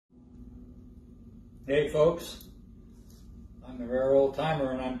Hey folks, I'm the Rare Old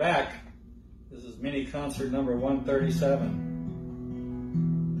Timer and I'm back. This is mini concert number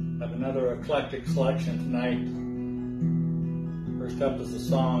 137. I have another eclectic selection tonight. First up is a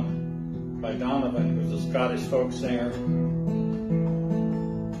song by Donovan, who's a Scottish folk singer.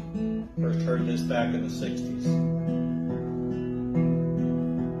 First heard this back in the 60s.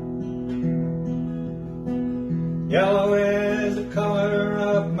 Yellow is the color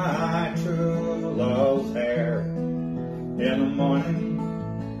of my true love's hair. In the morning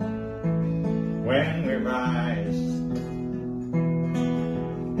when we rise,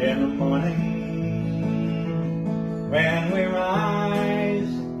 in the morning when we rise,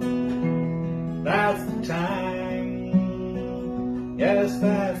 that's the time, yes,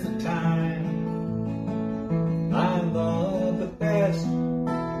 that's the time I love the best.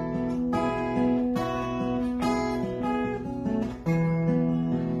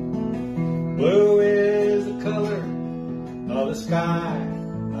 Blue is the color of the sky,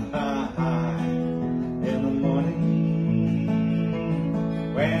 in the morning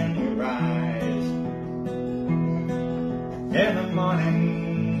when we rise, in the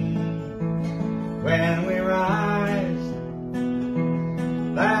morning when we rise,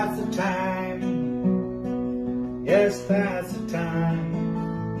 that's the time, yes, that's the time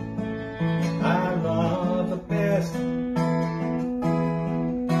I love the best.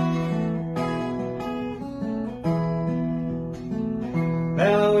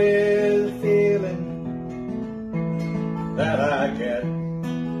 Mellow is the feeling that I get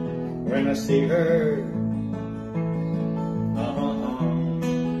when I see her.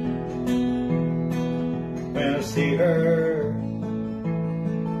 When I see her,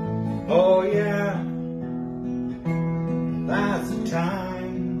 oh yeah, that's the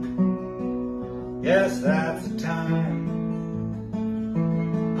time, yes, that's the time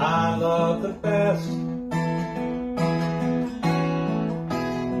I love the best.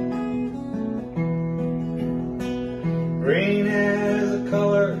 Green is the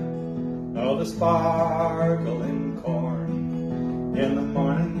color of the sparkling corn in the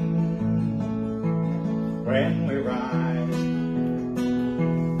morning when we rise,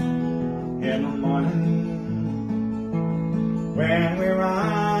 in the morning when we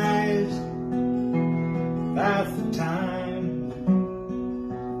rise, that's the time,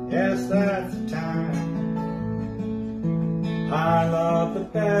 yes, that's the time I love the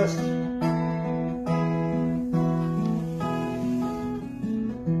best.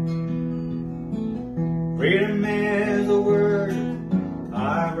 Freedom is a word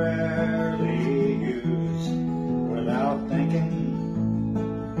I rarely use without thinking.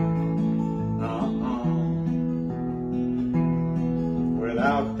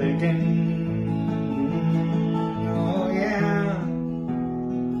 Without thinking. Oh yeah.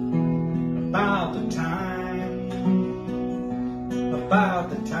 About the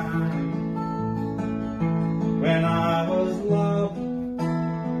time when I was loved.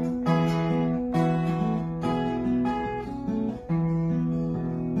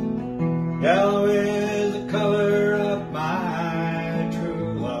 Yellow is the color of my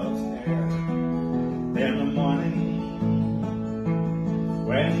true love's hair. In the morning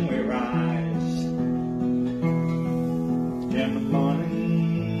when we rise, in the morning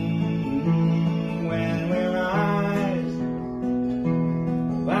when we rise,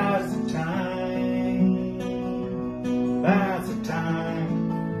 that's the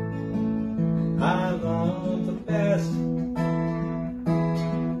time I love the best.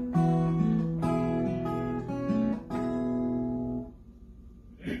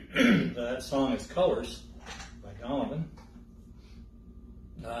 That song is Colors by Donovan.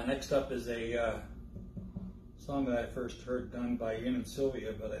 Next up is a song that I first heard done by Ian and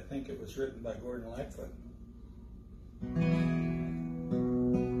Sylvia, but I think it was written by Gordon Lightfoot.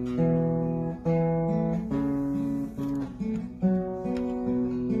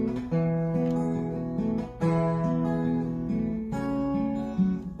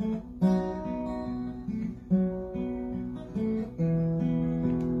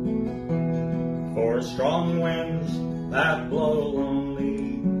 For strong winds that blow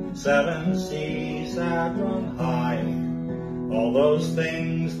lonely, 7 seas that run high, all those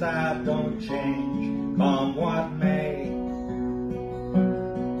things that don't change, come what may.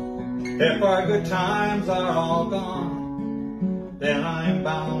 If our good times are all gone, then I'm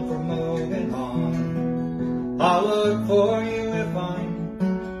bound for moving on. I'll look for you if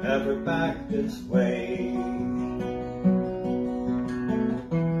I'm ever back this way.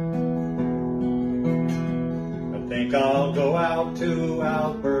 I think I'll go out to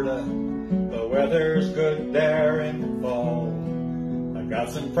Alberta, the weather's good there in the fall. I've got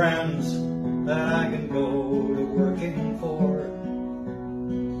some friends that I can go to working for.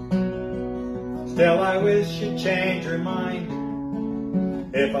 Still, I wish you'd change your mind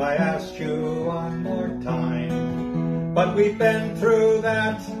if I asked you one more time. But we've been through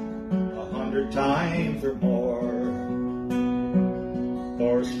that 100 times or more.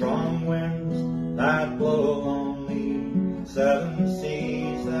 For strong winds that blow lonely, 7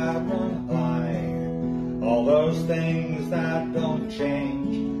 seas that run high, all those things that don't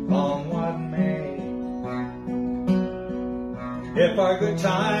change, come what may. If our good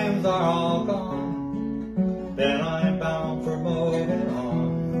times are all gone, then I'm bound for moving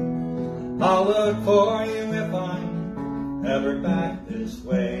on. I'll look for you if I'm ever back this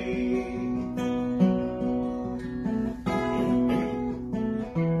way.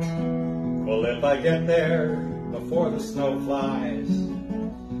 Well, if I get there before the snow flies,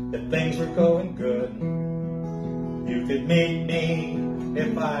 if things were going good, you could meet me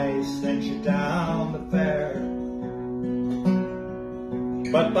if I sent you down the fair.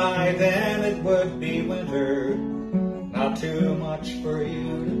 But by then it would be winter, not too much for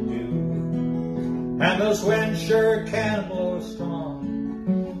you to do. And those winds sure can blow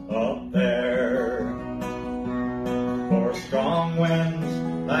strong up there. For strong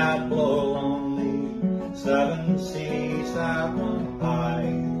winds that blow lonely, 7 seas that run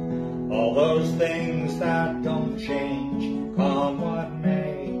high, all those things that don't change, come what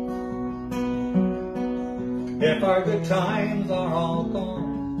may. If our good times are all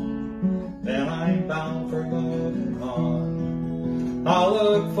gone, then I'm bound for moving on. I'll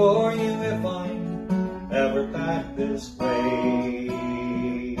look for you if I'm ever back this way.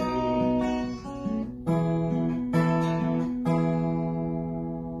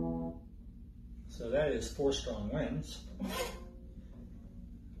 So that is 4 Strong Winds.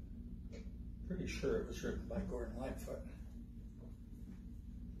 Pretty sure it was written by Gordon Lightfoot.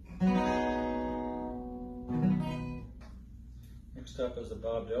 Next up is a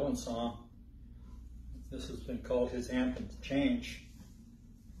Bob Dylan song. This has been called his anthem to change.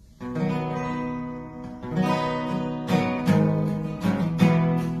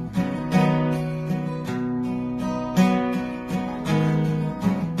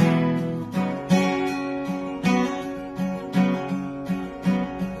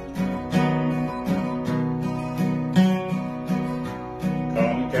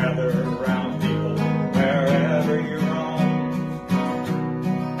 Gather around people wherever you roam,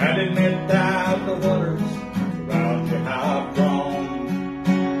 and admit that the waters around you have grown,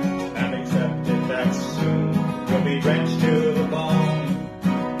 and accept it that soon you'll be drenched to the bone.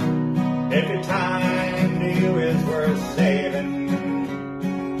 If your time to you is worth saving,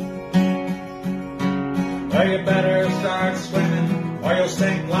 well, you better start swimming or you'll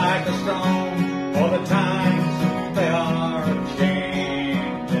sink like a stone. All the times they are changing.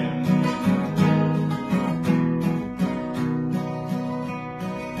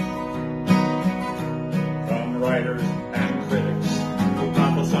 Writers and critics who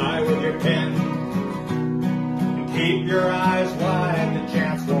prophesy with your pen, and keep your eyes wide, the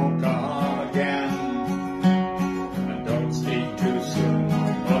chance won't come again. And don't speak too soon,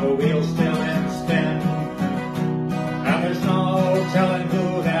 or the wheel's still in spin, and there's no telling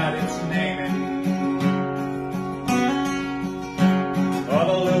who that it's naming. For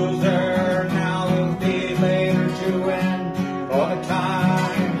the loser now will be later to win, for the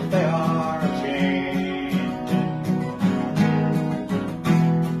times they are changed.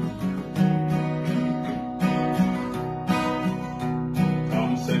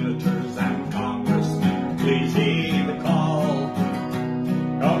 Senators and congressmen, please heed the call.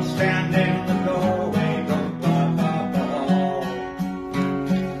 Don't stand in the doorway, don't block up the hall.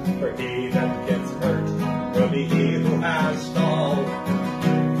 For he that gets hurt will be he who has stalled.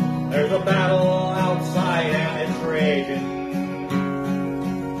 There's a battle outside and it's raging.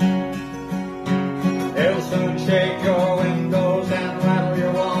 It'll soon shake your windows and rattle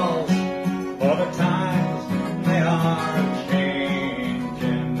your walls, for the times they are changing.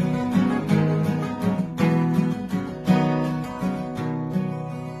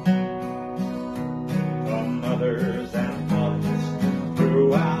 Mothers and fathers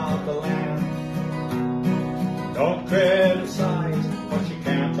throughout the land, don't criticize what you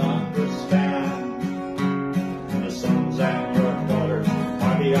can't understand.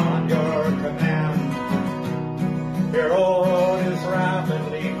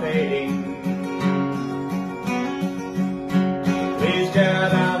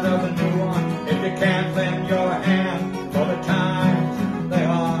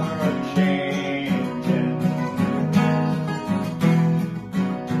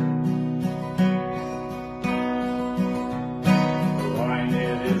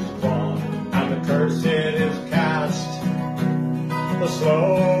 The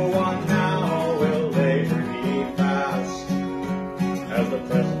slow one now will later be fast, as the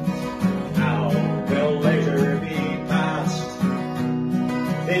present now will later be past.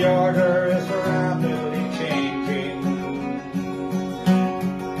 The order is rapidly changing,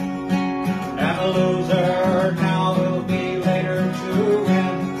 and the loser now will be later to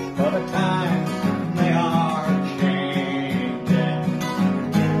win, for the times they are changing.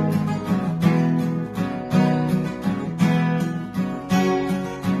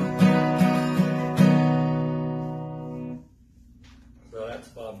 So that's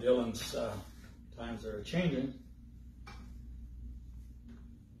Bob Dylan's Times Are Changing.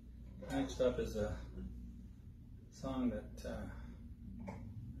 Next up is a song that I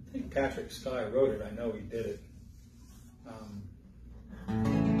think Patrick Sky wrote it. I know he did it.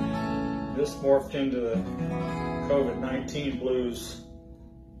 This morphed into the COVID-19 blues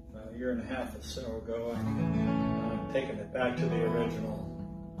a year and a half or so ago. I'm taking it back to the original.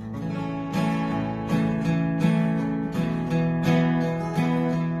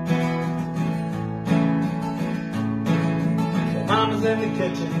 Well, Mama's in the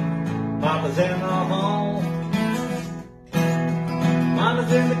kitchen, Papa's in the hall.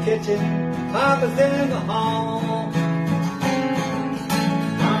 Mama's in the kitchen, Papa's in the hall.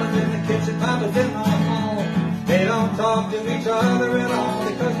 Mama's in the kitchen, Papa's in the hall. They don't talk to each other at all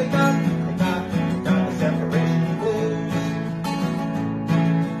because they got the separation blues.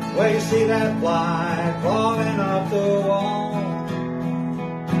 Well, you see that fly crawling up the wall.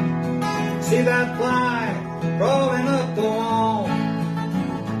 See that fly crawling up the wall.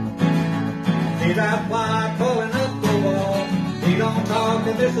 See that fly crawling up the wall. He don't talk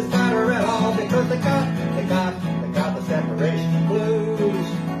to Mrs. Potter at all because they got the separation blues.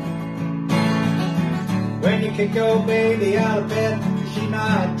 When you kick your baby out of bed, she's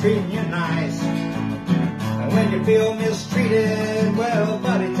not treating you nice. And when you feel mistreated, well,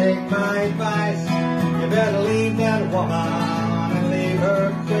 buddy, take my advice. You better leave that woman and leave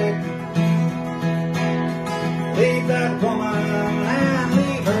her quick. Leave that woman and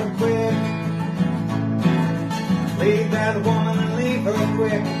leave her quick. Leave that woman and leave her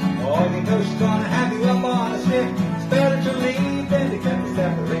quick. Oh, you know she's gonna have you up on a stick. It's better to leave than to get the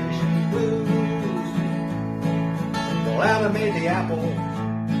separation blues. Well, Adam made the apple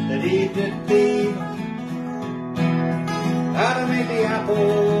that Eve did thieve. Adam made the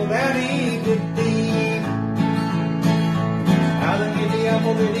apple that Eve did thieve. Adam made the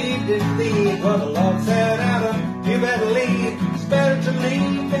apple that Eve did thieve. Well, the Lord said, Adam, you better leave. It's better to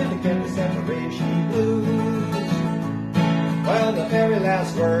leave than to get the separation blues. Well, the very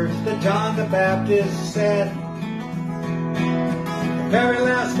last words that John the Baptist said. The very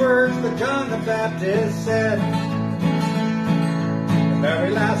last words that John the Baptist said. The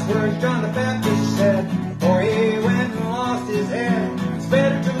very last words John the Baptist said before he went and lost his head. It's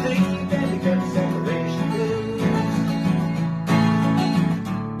better to leave than to get the separation blues.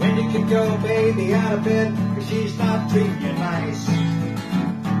 When you kick your baby out of bed because she's not treating you nice.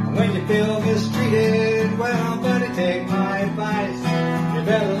 When you feel mistreated, well, buddy, take my advice. You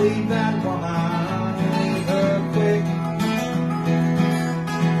better leave that woman and leave her quick.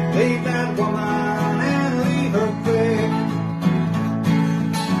 Leave that woman and leave her quick.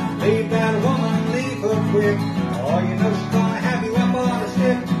 Leave that woman and leave her quick. Oh, you know she's gonna have you up on a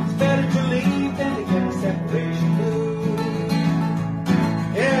stick. It's better to leave than to get the separation blues.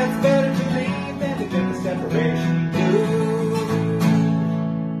 Yeah, it's better to leave than to get the separation blues.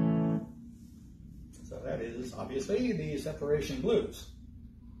 That is obviously the separation blues.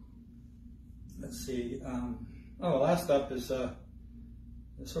 Let's see. Last up is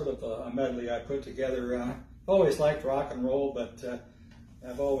sort of a medley I put together. I've always liked rock and roll, but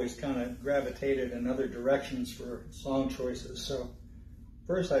I've always kind of gravitated in other directions for song choices. So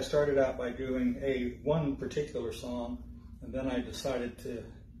first I started out by doing one particular song, and then I decided to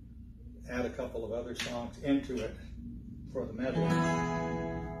add a couple of other songs into it for the medley.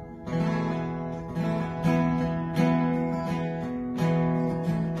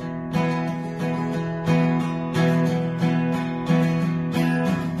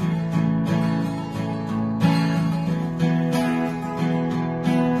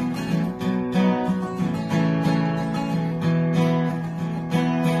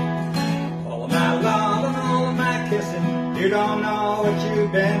 You don't know what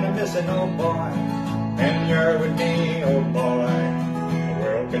you've been missing, oh boy. When you're with me, oh boy, the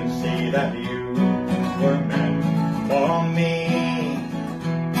world can see that you were meant for me.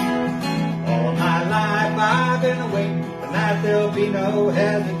 All my life I've been waiting, but now there'll be no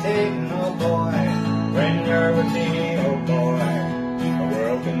hesitating, oh boy. When you're with me, oh boy, the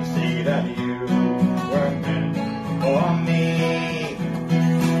world can see that you were meant for me.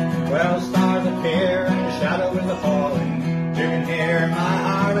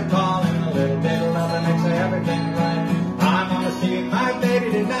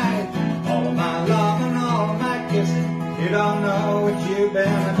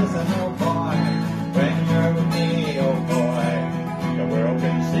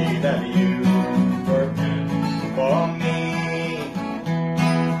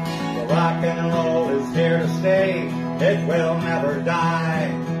 Rock and roll is here to stay, it will never die.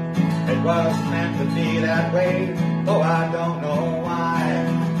 It was meant to be that way, though I don't know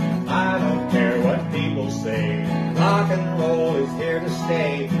why. I don't care what people say, rock and roll is here to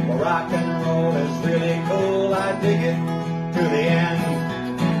stay. Well, rock and roll is really cool, I dig it to the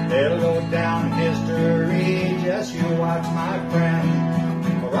end. It'll go down in history, just you watch my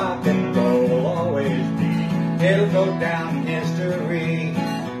friend. Well, rock and roll will always be, it'll go down in history.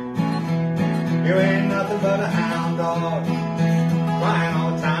 You ain't nothing but a hound dog, crying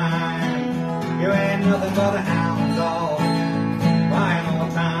all the time. You ain't nothing but a hound dog, crying all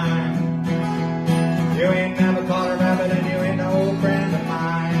the time. You ain't never caught a rabbit and you ain't no friend of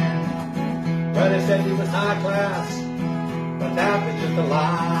mine. Well, they said you was high class, but that was just a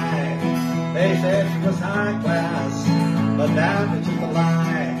lie. They said she was high class, but that was just a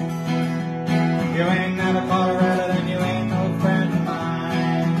lie. You ain't never caught a rabbit and you ain't no friend of mine.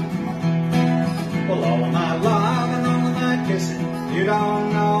 Well, all of my love and all of my kissing, you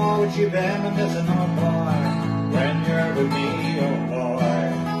don't know what you've been missing, oh boy. When you're with me, oh boy,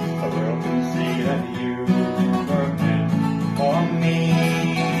 the world can see that you were meant for me.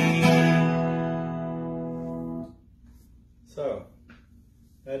 So,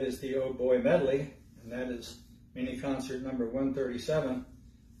 that is the Oh Boy Medley, and that is mini concert number 137.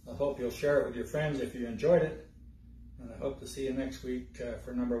 I hope you'll share it with your friends if you enjoyed it, and I hope to see you next week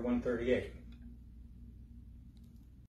for number 138.